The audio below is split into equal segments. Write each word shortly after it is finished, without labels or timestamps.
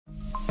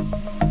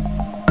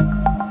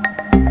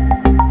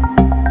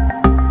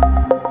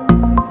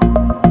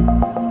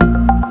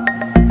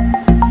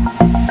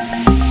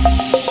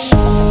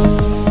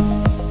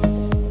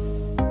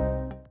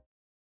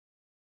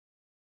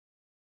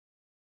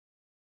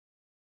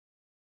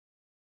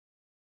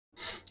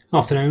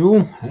Afternoon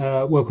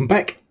all, welcome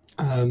back.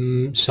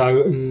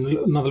 So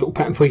another little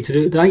pattern for you to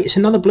do today. It's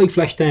another blue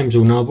flash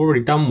damsel. Now I've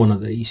already done one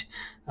of these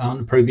on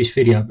the previous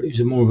video, but it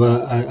was more of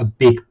a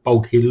big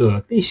bulky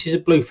lure. This is a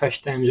blue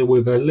flash damsel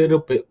with a little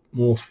bit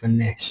more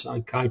finesse.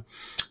 Okay,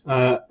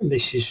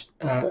 this is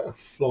a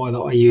fly that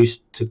I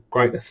used to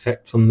great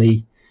effect on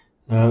the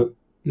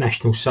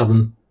National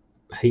Southern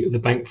Heat of the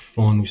Bank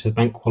finals, the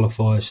bank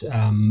qualifiers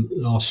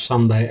last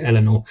Sunday at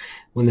Eleanor.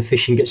 When the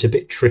fishing gets a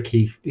bit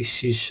tricky,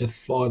 this is a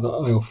fly that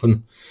I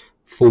often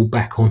fall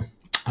back on.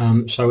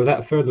 So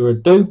without further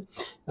ado,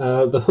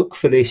 the hook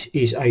for this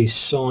is a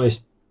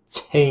size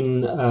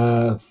 10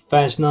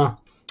 Fasna.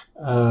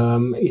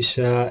 It's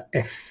a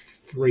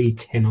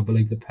F-310, I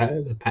believe the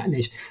pattern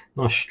is.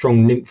 Nice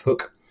strong nymph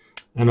hook.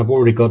 And I've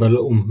already got a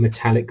little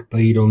metallic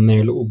bead on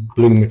there, a little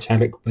blue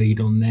metallic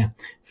bead on there,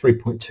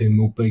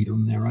 3.2mm bead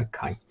on there.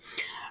 Okay,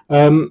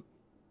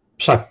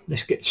 so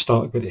let's get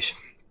started with this.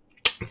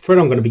 The thread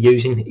I'm going to be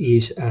using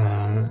is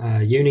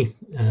uni,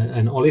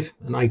 an olive,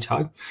 an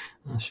 8/0,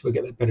 so we'll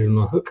get that better on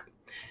the hook.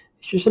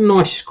 It's just a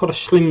nice, quite a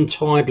slim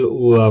tied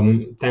little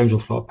damsel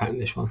fly pattern,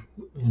 this one,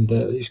 and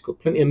it's got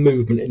plenty of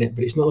movement in it,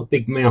 but it's not a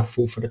big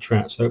mouthful for the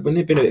trout. So when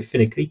they've been a bit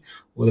finicky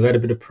or they've had a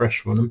bit of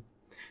pressure on them,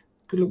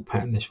 good little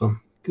pattern, this one.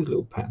 Good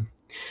little pattern.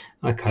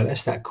 Okay,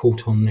 that's that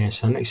caught on there.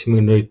 So next thing we're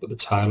going to do is put the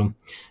tail on,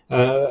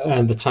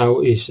 and the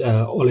tail is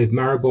olive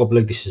marabou. I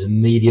believe this is a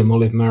medium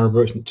olive marabou.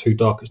 It's not too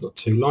dark, it's not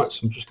too light,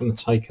 so I'm just going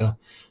to take a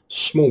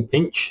small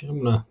pinch.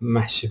 I'm going to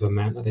massive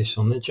amount of this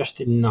on there,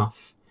 just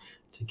enough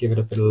to give it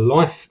a bit of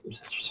life. So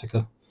just take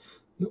a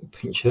little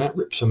pinch of that,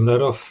 rip some of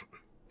that off,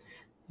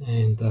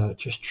 and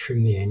just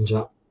trim the ends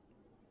up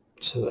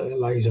so that it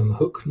lays on the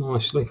hook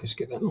nicely. Let's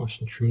get that nice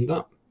and trimmed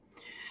up.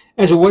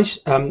 As always,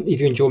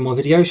 if you enjoy my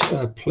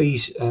videos,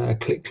 please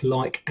click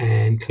like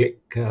and click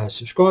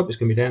subscribe. It's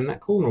going to be down in that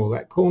corner or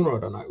that corner. I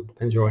don't know. It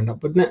depends where I end up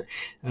putting it.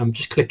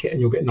 Just click it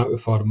and you'll get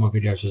notified of my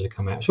videos as they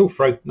come out. It's all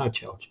free, no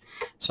charge.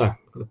 So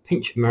I've got a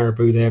pinch of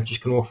marabou there. I'm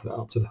just going to offer that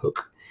up to the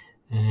hook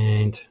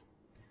and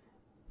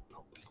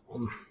pop that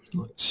on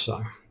like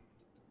so.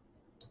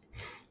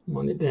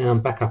 Wind it down,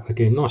 back up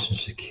again, nice and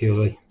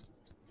securely,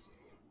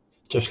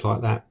 just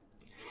like that.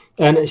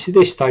 And at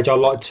this stage I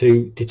like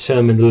to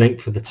determine the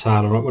length of the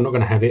tail. All right, we're not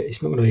going to have it,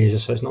 it's not going to be easy,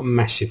 so it's not a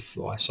massive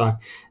fly. So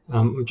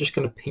I'm just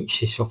going to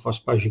pinch this off. I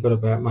suppose you've got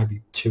about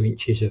maybe 2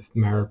 inches of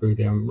marabou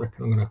there. I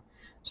reckon I'm going to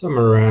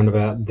somewhere around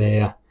about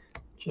there,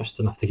 just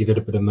enough to give it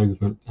a bit of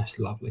movement. That's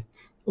lovely.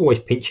 Always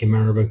pinching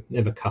marabou,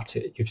 never cut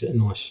it. It gives it a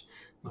nice,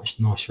 much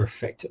nicer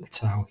effect at the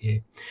tail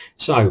here.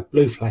 So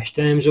blue flash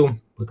damsel,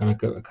 we're going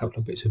to get a couple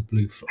of bits of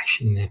blue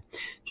flash in there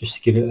just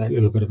to give it that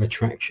little bit of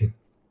attraction.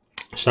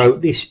 So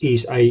this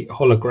is a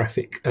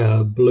holographic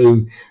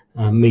blue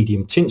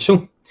medium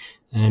tinsel,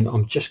 and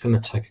I'm just going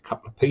to take a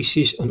couple of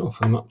pieces and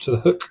offer them up to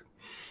the hook.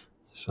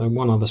 So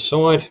one other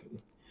side.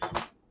 I'm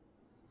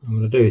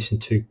going to do this in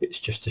 2 bits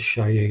just to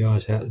show you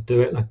guys how to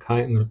do it.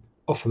 Okay, I'm going to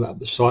offer that up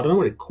the side. I don't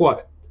want it quite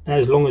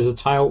as long as the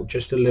tail,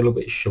 just a little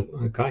bit short.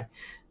 Okay,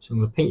 so I'm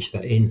going to pinch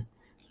that in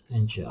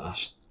and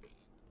just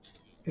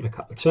get a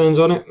couple of turns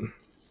on it,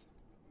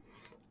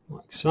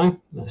 like so.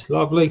 That's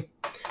lovely.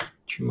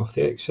 Trim off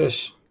the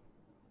excess.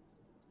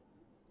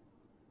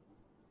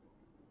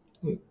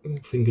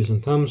 Fingers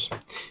and thumbs,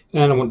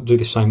 and I want to do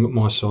the same at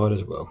my side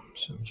as well.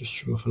 So I'll just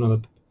trim off another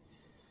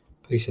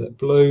piece of that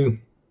blue,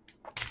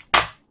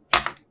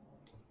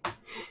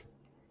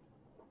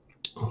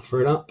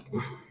 offer it up.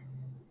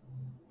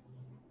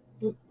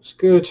 That's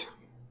good,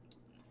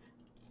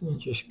 and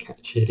just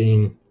catch it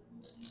in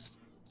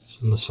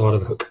on the side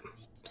of the hook.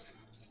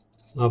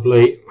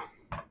 Lovely.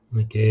 And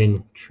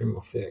again, trim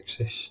off the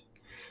excess.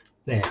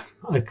 There.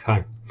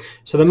 Okay,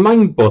 so the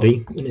main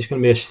body, and it's going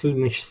to be a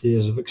slim,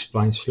 as I've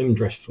explained, slim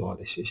dress fly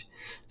this is.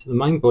 So the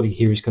main body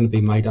here is going to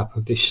be made up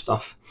of this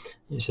stuff.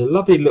 It's a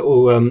lovely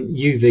little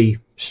UV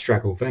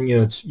straggle,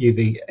 Vineyard's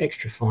UV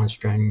extra fine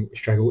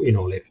straggle in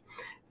olive,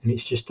 and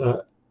it's just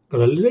got a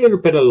little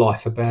bit of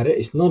life about it.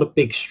 It's not a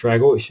big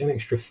straggle, it's an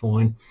extra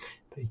fine,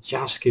 but it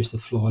just gives the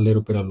fly a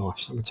little bit of life.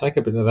 So I'm going to take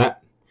a bit of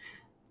that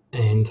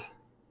and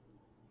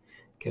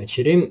catch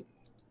it in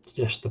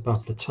just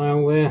above the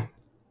tail there.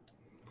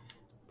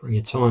 Bring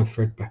your tying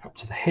thread back up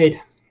to the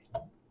head,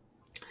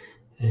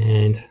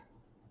 and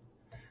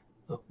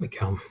up we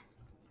come.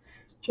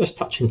 Just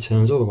touching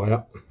turns all the way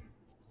up.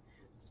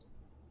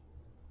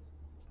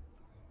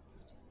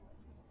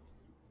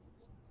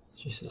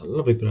 Just a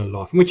lovely bit of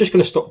life. And we're just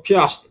going to stop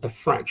just a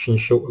fraction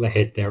short of the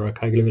head there.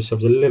 Okay, give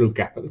ourselves a little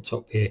gap at the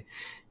top here.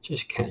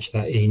 Just catch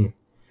that in.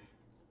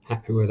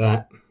 Happy with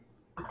that,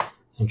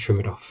 and trim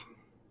it off.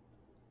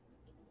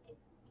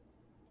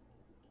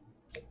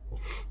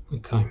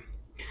 Okay.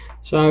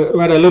 So we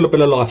had a little bit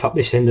of life up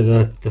this end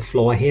of the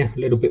fly here, a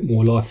little bit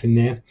more life in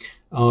there.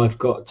 I've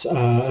got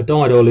a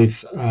dyed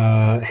olive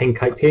hen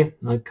cape here,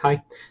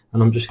 okay,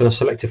 and I'm just going to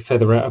select a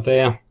feather out of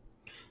there,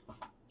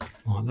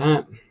 like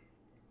that.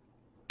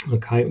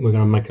 Okay, we're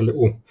going to make a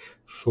little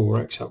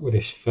 4x up with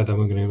this feather.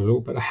 We're going to have a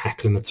little bit of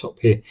hackle in the top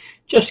here.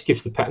 Just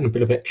gives the pattern a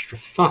bit of extra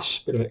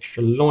fuss, a bit of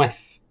extra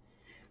life.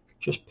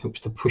 just helps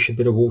to push a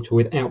bit of water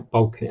without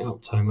bulking it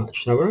up so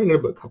much. So we're only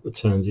going to put a couple of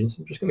turns in, so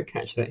I'm just going to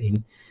catch that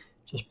in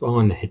just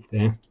behind the head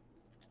there,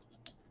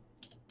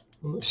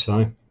 like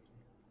so.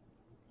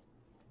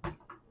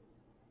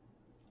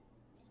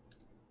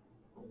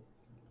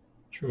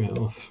 Trim it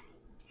off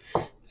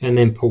and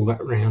then pull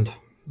that round,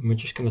 and we're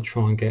just going to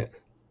try and get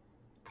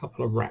a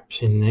couple of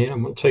wraps in there. I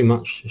don't want too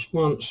much, just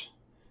once,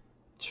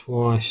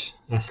 twice,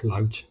 that's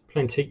loads,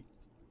 plenty,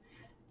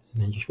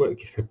 and then just work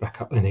your thread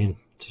back up and in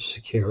to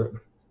secure it.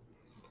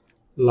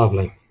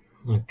 Lovely.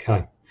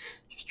 Okay,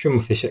 just trim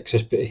off this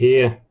excess bit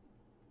here,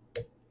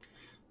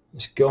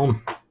 it's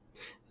gone, and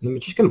then we're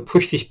just going to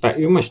push this back.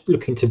 You're almost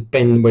looking to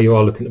bend where you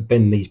are looking to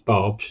bend these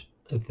barbs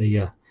of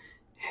the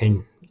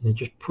hen, and then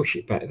just push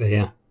it back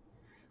there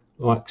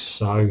like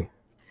so,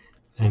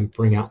 and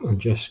bring up and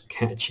just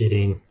catch it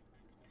in.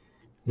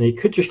 Now you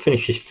could just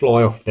finish this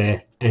fly off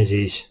there as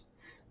is,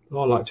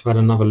 but I like to add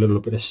another little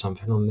bit of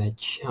something on there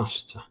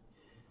just to,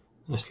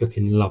 that's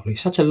looking lovely.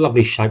 Such a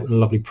lovely shape and a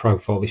lovely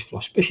profile, this fly,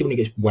 especially when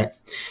it gets wet.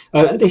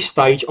 At this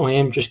stage I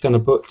am just going to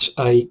put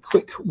a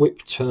quick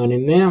whip turn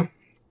in there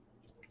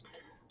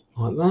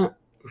like that,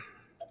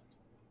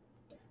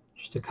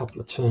 just a couple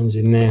of turns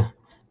in there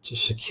to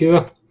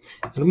secure,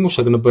 and I'm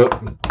also going to put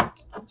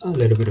a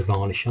little bit of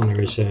varnish on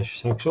there as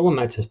well, because I want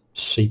that to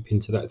seep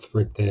into that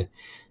thread there,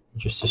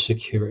 just to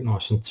secure it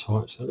nice and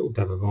tight. So a little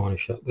dab of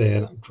varnish up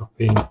there, that'll drop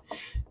in,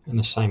 and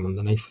the same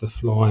underneath the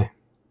fly, a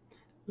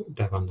little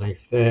dab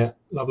underneath there.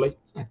 Lovely.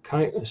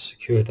 Okay, let's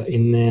secure that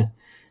in there.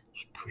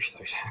 Just push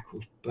those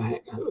hackles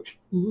back. That looks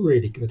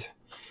really good,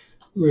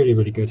 really,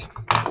 really good.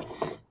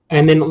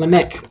 And then on the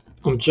neck,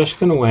 I'm just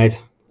going to add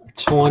a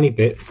tiny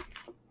bit,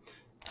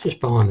 just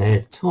behind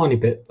there, tiny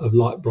bit of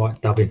light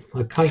bright dubbing.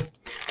 Okay,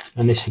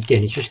 and this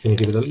again is just going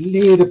to give it a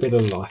little bit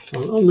of life.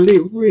 I'm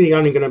really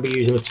only going to be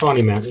using a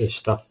tiny amount of this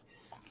stuff,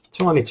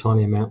 tiny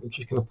amount. I'm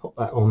just going to pop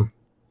that on,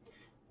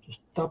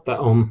 just dub that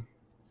on.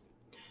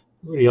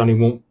 Really only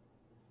want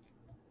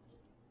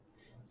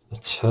a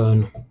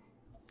turn,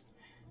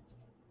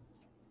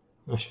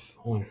 that's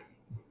fine.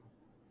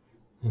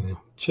 There we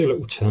are, 2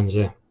 little turns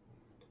there,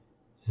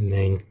 and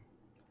then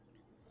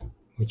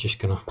we're just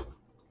going to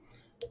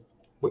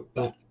whip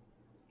that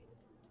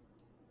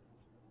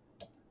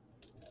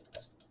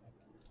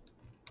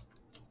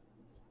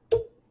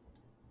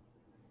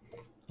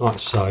like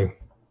so,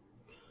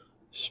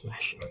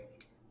 smash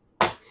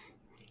it.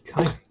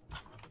 Okay,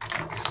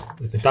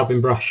 with the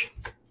dubbing brush,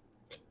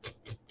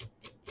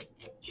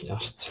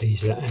 just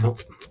tease that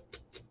out.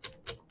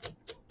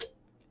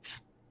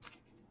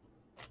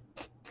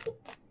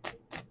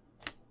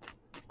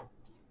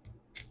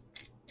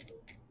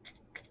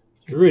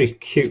 It's a really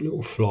cute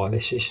little fly,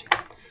 this is.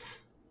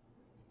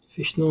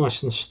 Fish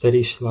nice and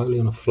steady, slowly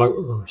on a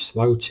floater or a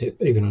slow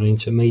tip, even an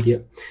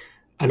intermediate.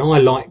 And I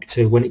like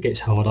to, when it gets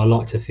hard, I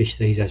like to fish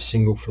these as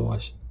single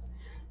flies.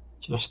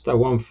 Just that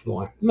one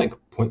fly. Make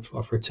a point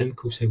fly for a 10, of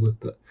course they would,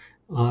 but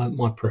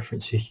my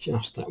preference is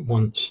just that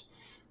one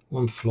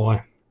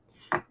fly.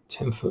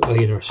 10-foot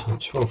leader or something,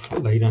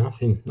 12-foot leader,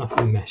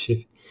 nothing massive.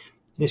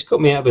 And it's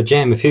got me out of a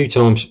jam a few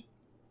times.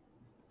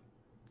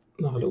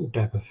 Another little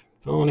dab of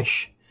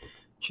varnish,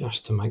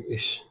 just to make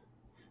this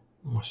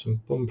nice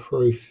and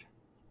bomb-proof.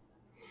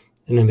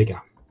 And there we go.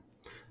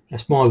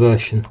 That's my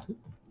version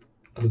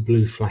of a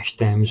blue flash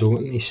damsel,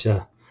 and this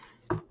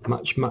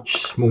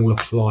much smaller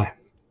fly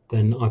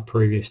than I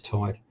previously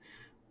tied.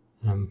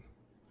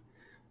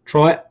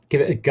 Try it,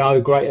 give it a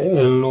go. Great at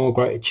Eleanor,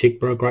 great at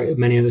Chigborough, great at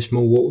many of the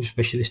small waters,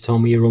 especially this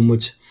time of year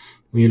onwards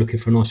when you're looking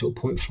for a nice little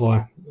point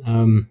fly.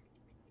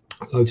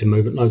 Loads of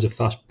movement, loads of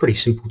fuss, pretty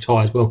simple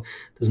tie as well,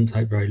 doesn't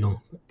take very long.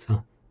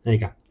 But there you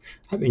go.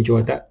 Hope you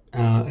enjoyed that.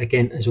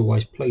 Again, as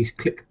always, please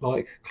click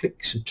like,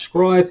 click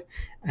subscribe,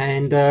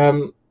 and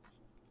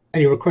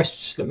any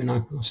requests, let me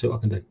know. I'll see what I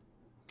can do.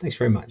 Thanks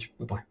very much.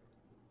 Bye bye.